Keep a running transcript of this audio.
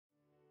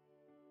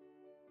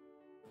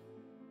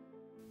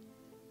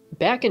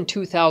Back in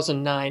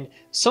 2009,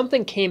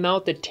 something came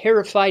out that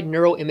terrified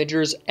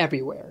neuroimagers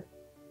everywhere.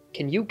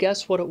 Can you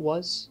guess what it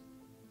was?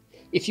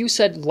 If you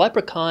said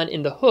leprechaun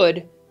in the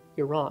hood,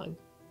 you're wrong.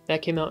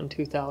 That came out in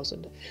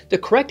 2000. The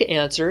correct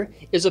answer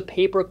is a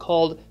paper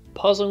called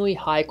Puzzlingly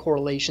High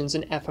Correlations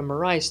in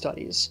fMRI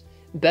Studies,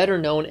 better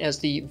known as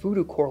the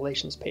Voodoo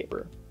correlations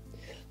paper.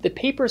 The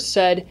paper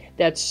said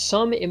that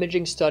some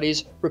imaging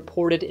studies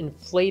reported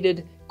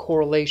inflated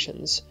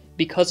correlations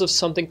because of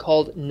something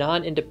called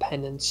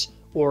nonindependence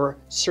or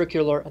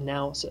circular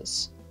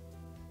analysis.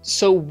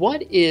 So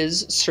what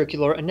is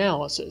circular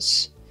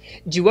analysis?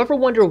 Do you ever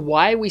wonder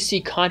why we see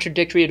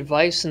contradictory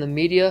advice in the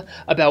media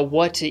about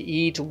what to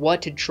eat,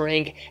 what to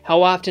drink,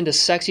 how often to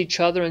sex each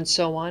other, and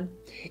so on?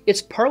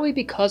 It's partly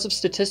because of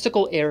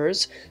statistical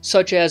errors,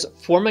 such as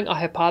forming a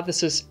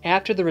hypothesis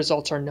after the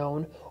results are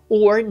known,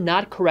 or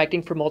not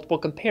correcting for multiple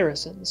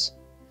comparisons.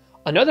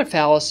 Another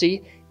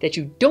fallacy that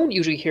you don't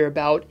usually hear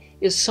about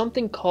is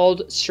something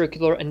called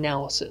circular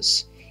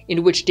analysis,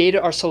 in which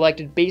data are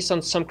selected based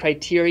on some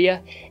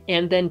criteria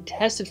and then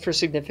tested for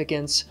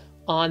significance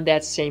on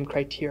that same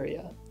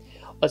criteria.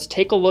 Let's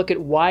take a look at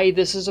why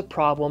this is a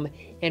problem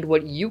and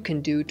what you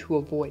can do to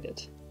avoid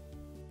it.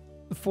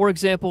 For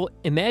example,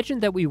 imagine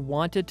that we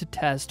wanted to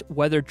test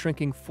whether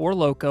drinking Four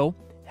Loko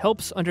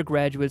helps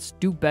undergraduates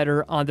do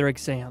better on their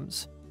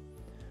exams.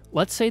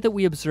 Let's say that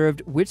we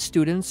observed which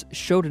students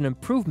showed an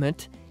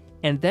improvement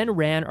and then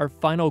ran our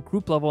final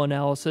group level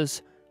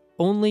analysis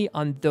only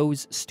on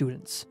those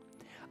students.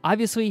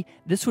 Obviously,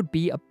 this would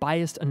be a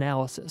biased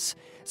analysis,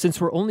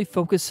 since we're only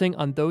focusing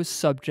on those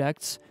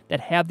subjects that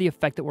have the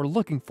effect that we're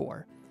looking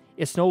for.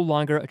 It's no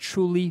longer a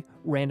truly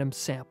random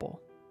sample.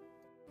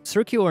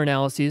 Circular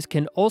analyses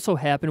can also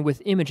happen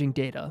with imaging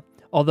data,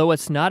 although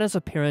it's not as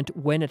apparent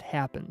when it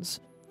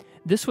happens.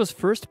 This was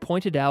first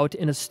pointed out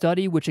in a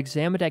study which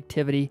examined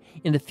activity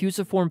in the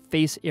fusiform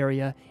face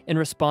area in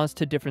response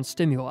to different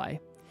stimuli.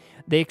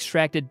 They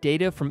extracted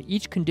data from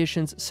each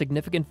condition's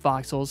significant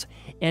voxels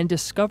and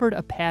discovered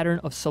a pattern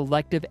of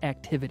selective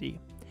activity.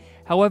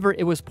 However,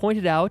 it was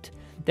pointed out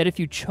that if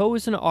you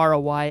chose an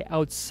ROI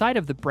outside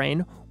of the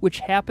brain, which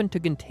happened to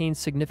contain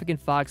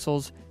significant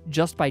voxels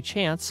just by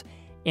chance,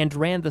 and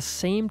ran the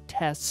same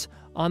tests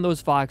on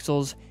those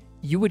voxels,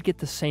 you would get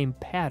the same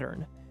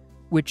pattern,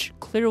 which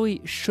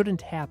clearly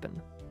shouldn't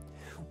happen.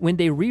 When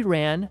they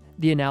reran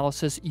the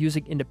analysis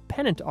using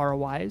independent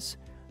ROIs,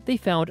 they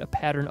found a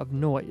pattern of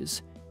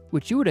noise,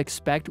 which you would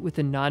expect with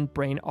a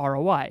non-brain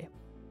ROI.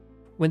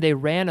 When they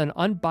ran an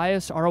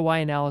unbiased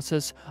ROI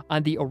analysis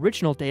on the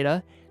original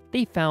data,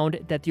 they found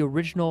that the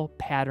original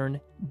pattern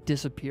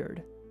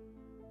disappeared.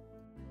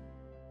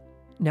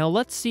 Now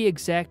let's see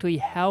exactly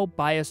how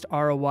biased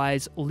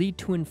ROIs lead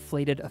to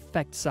inflated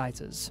effect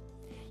sizes.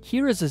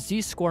 Here is a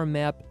z-score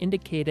map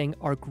indicating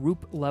our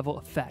group-level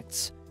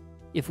effects.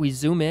 If we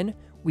zoom in,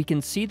 we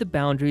can see the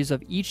boundaries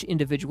of each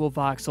individual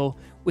voxel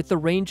with the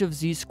range of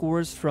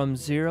z-scores from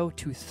 0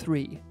 to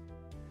 3.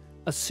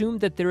 Assume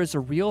that there is a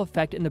real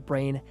effect in the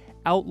brain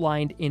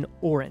outlined in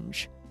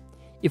orange.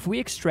 If we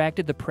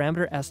extracted the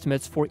parameter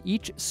estimates for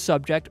each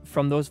subject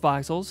from those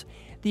voxels,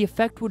 the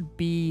effect would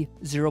be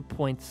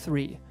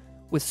 0.3,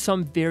 with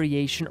some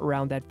variation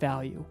around that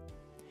value.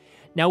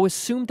 Now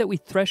assume that we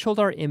threshold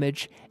our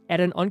image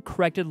at an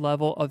uncorrected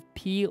level of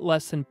p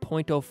less than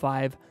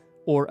 0.05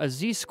 or a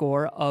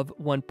z-score of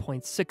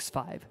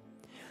 1.65.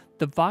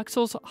 The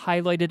voxels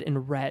highlighted in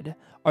red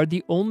are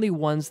the only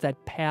ones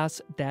that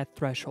pass that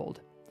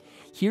threshold.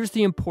 Here's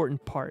the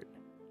important part.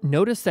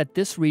 Notice that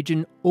this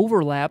region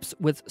overlaps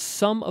with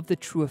some of the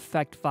true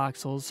effect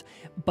voxels,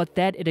 but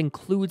that it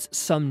includes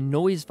some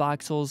noise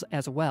voxels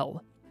as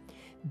well.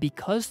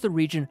 Because the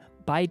region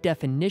by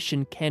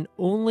definition can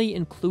only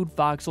include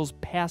voxels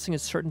passing a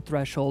certain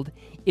threshold,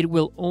 it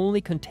will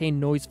only contain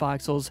noise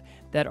voxels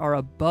that are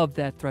above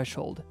that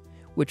threshold,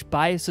 which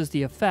biases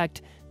the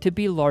effect to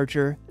be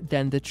larger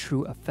than the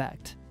true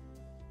effect.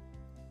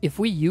 If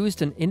we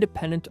used an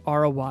independent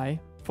ROI,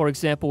 for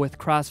example with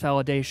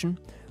cross-validation,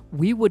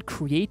 we would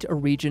create a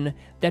region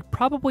that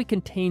probably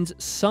contains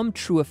some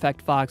true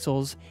effect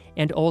voxels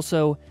and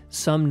also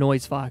some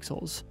noise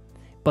voxels.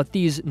 But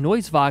these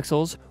noise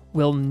voxels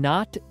will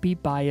not be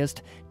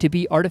biased to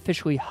be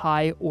artificially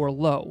high or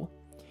low.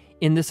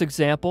 In this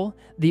example,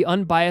 the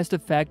unbiased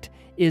effect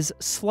is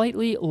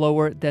slightly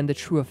lower than the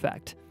true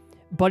effect,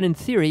 but in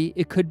theory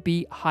it could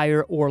be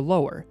higher or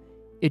lower.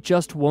 It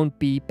just won't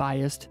be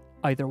biased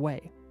either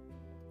way.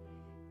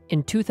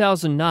 In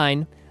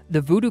 2009,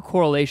 the Voodoo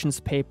correlations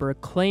paper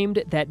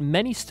claimed that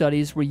many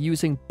studies were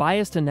using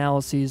biased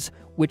analyses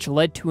which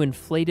led to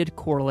inflated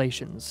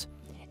correlations,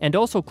 and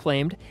also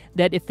claimed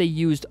that if they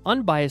used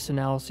unbiased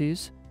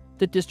analyses,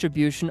 the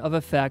distribution of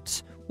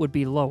effects would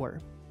be lower.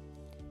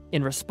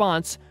 In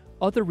response,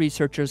 other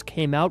researchers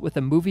came out with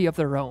a movie of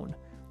their own,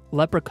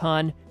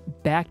 Leprechaun: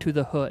 Back to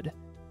the Hood.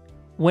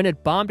 When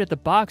it bombed at the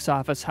box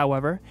office,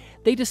 however,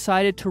 they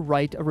decided to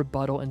write a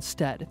rebuttal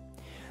instead.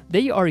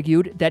 They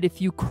argued that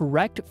if you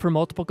correct for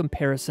multiple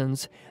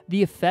comparisons,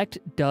 the effect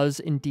does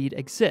indeed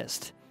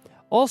exist.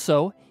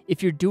 Also,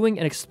 if you're doing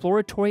an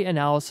exploratory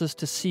analysis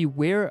to see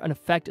where an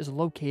effect is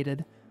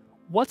located,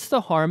 what's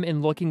the harm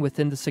in looking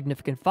within the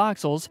significant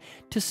voxels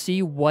to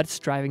see what's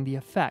driving the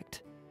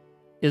effect?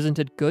 Isn't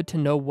it good to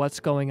know what's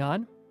going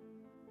on?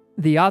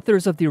 The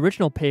authors of the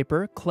original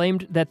paper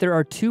claimed that there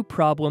are two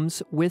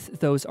problems with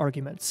those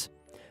arguments.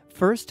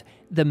 First,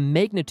 the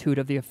magnitude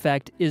of the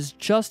effect is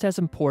just as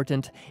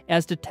important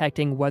as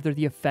detecting whether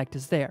the effect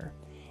is there,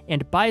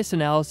 and bias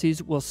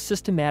analyses will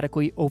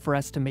systematically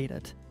overestimate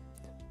it.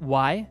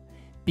 Why?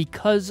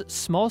 Because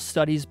small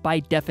studies,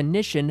 by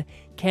definition,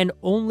 can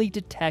only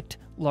detect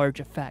large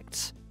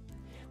effects.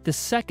 The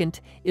second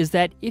is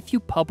that if you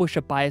publish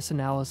a bias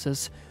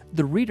analysis,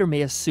 the reader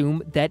may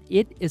assume that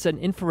it is an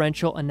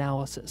inferential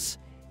analysis,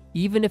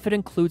 even if it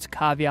includes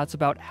caveats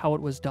about how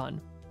it was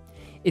done.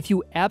 If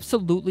you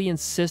absolutely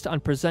insist on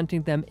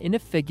presenting them in a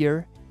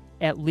figure,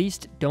 at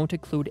least don't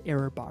include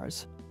error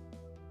bars.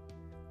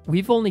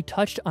 We've only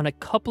touched on a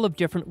couple of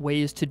different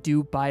ways to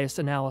do bias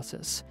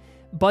analysis,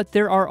 but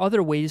there are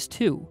other ways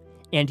too,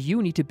 and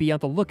you need to be on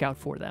the lookout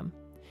for them.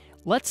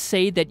 Let's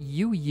say that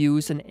you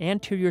use an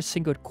anterior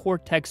cingulate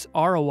cortex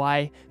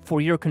ROI for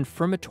your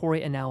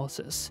confirmatory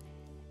analysis,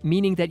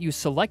 meaning that you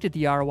selected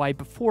the ROI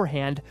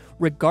beforehand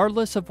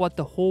regardless of what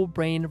the whole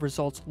brain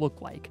results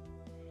look like.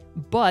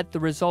 But the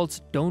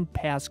results don't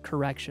pass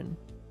correction.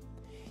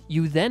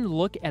 You then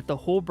look at the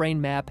whole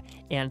brain map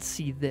and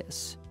see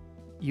this.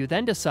 You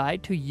then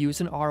decide to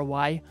use an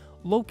ROI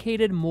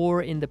located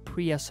more in the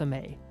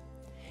pre-SMA.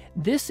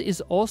 This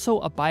is also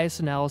a bias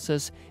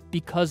analysis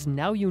because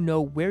now you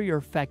know where your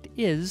effect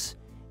is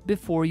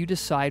before you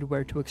decide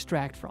where to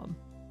extract from.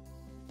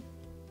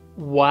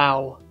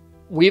 Wow.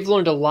 We've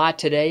learned a lot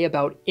today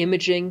about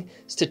imaging,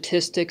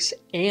 statistics,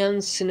 and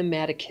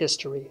cinematic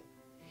history.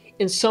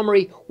 In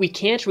summary, we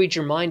can't read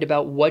your mind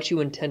about what you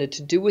intended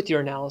to do with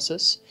your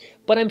analysis,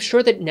 but I'm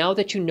sure that now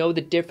that you know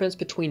the difference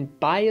between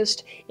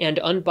biased and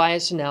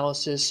unbiased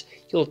analysis,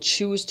 you'll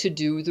choose to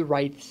do the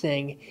right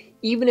thing,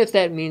 even if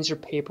that means your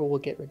paper will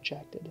get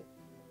rejected.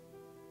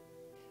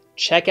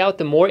 Check out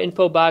the More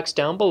Info box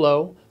down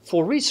below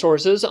for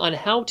resources on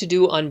how to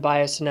do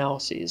unbiased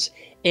analyses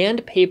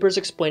and papers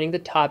explaining the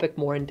topic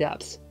more in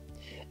depth.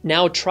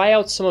 Now try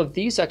out some of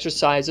these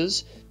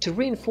exercises to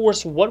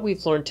reinforce what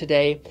we've learned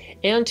today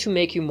and to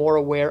make you more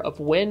aware of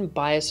when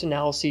bias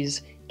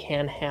analyses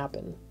can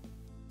happen.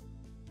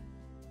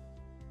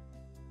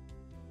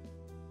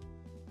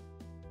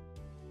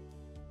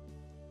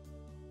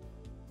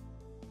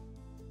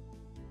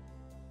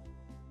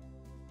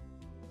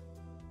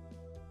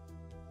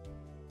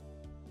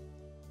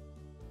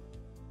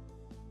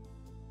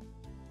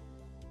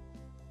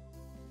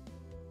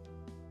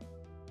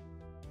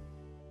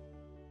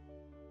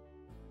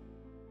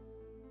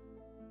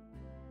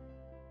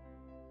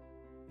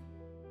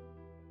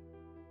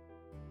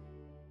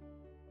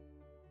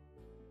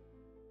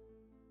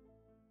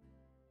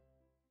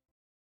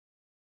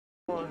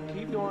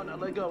 Keep going.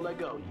 Let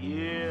go.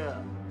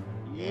 Yeah.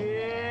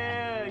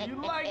 Yeah.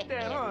 You like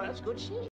that, huh? That's good shit.